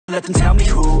Let them tell me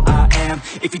who I am.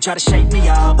 If you try to shake me,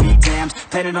 I'll be damned.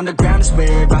 Planet on the ground is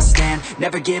where I stand.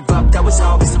 Never give up, that was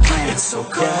always the plan. It's so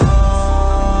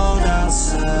cold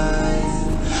outside,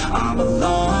 I'm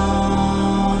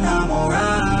alone, I'm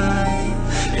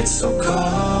alright. It's so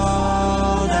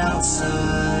cold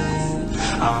outside,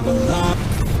 I'm alone.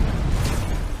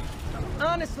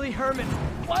 Honestly, Herman,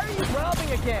 why are you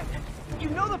robbing again?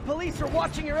 You know the police are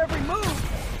watching your every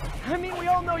move. I mean, we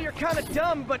all know you're kind of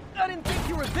dumb, but I didn't think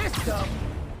you were this dumb.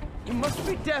 You must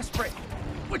be desperate,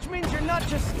 which means you're not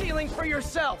just stealing for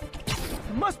yourself.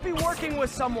 You must be working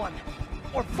with someone,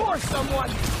 or for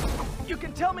someone. You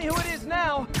can tell me who it is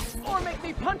now, or make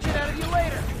me punch it out of you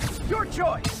later. Your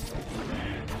choice.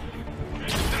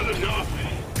 Not enough.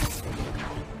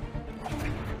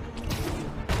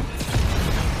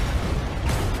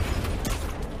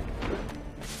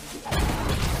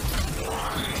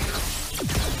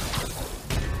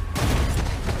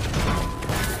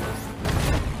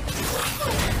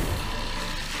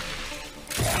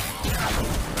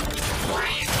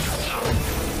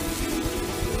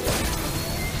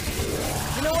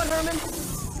 You know what, Herman?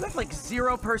 You have like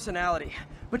zero personality,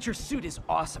 but your suit is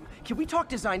awesome. Can we talk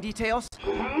design details?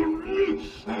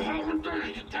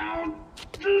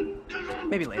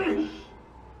 Maybe later.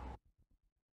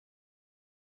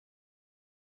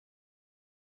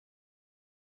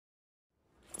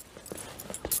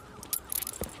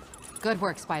 Good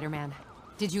work, Spider-Man.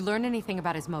 Did you learn anything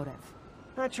about his motive?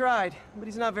 I tried, but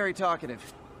he's not very talkative.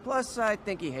 Plus, I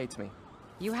think he hates me.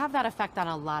 You have that effect on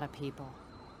a lot of people.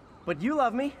 But you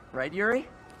love me, right, Yuri?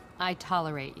 I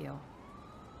tolerate you.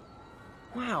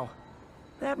 Wow.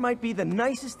 That might be the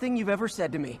nicest thing you've ever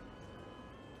said to me.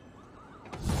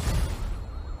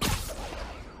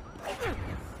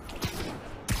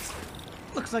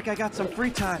 Looks like I got some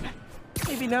free time.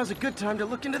 Maybe now's a good time to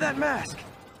look into that mask.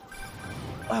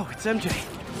 Oh, it's MJ.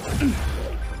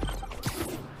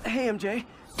 Hey, MJ.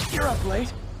 You're up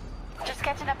late. Just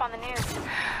catching up on the news.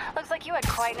 Looks like you had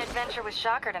quite an adventure with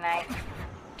Shocker tonight.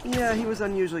 Yeah, he was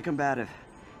unusually combative.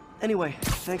 Anyway,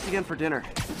 thanks again for dinner.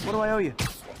 What do I owe you?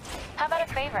 How about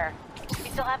a favor?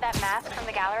 You still have that mask from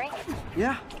the gallery?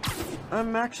 Yeah.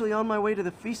 I'm actually on my way to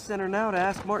the Feast Center now to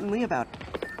ask Martin Lee about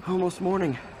it. Almost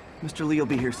morning. Mr. Lee will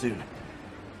be here soon.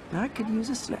 I could use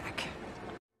a snack.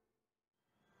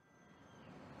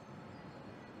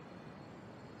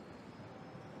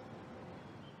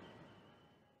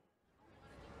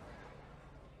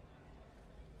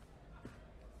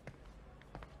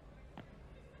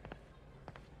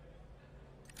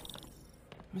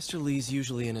 Mr. Lee's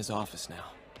usually in his office now.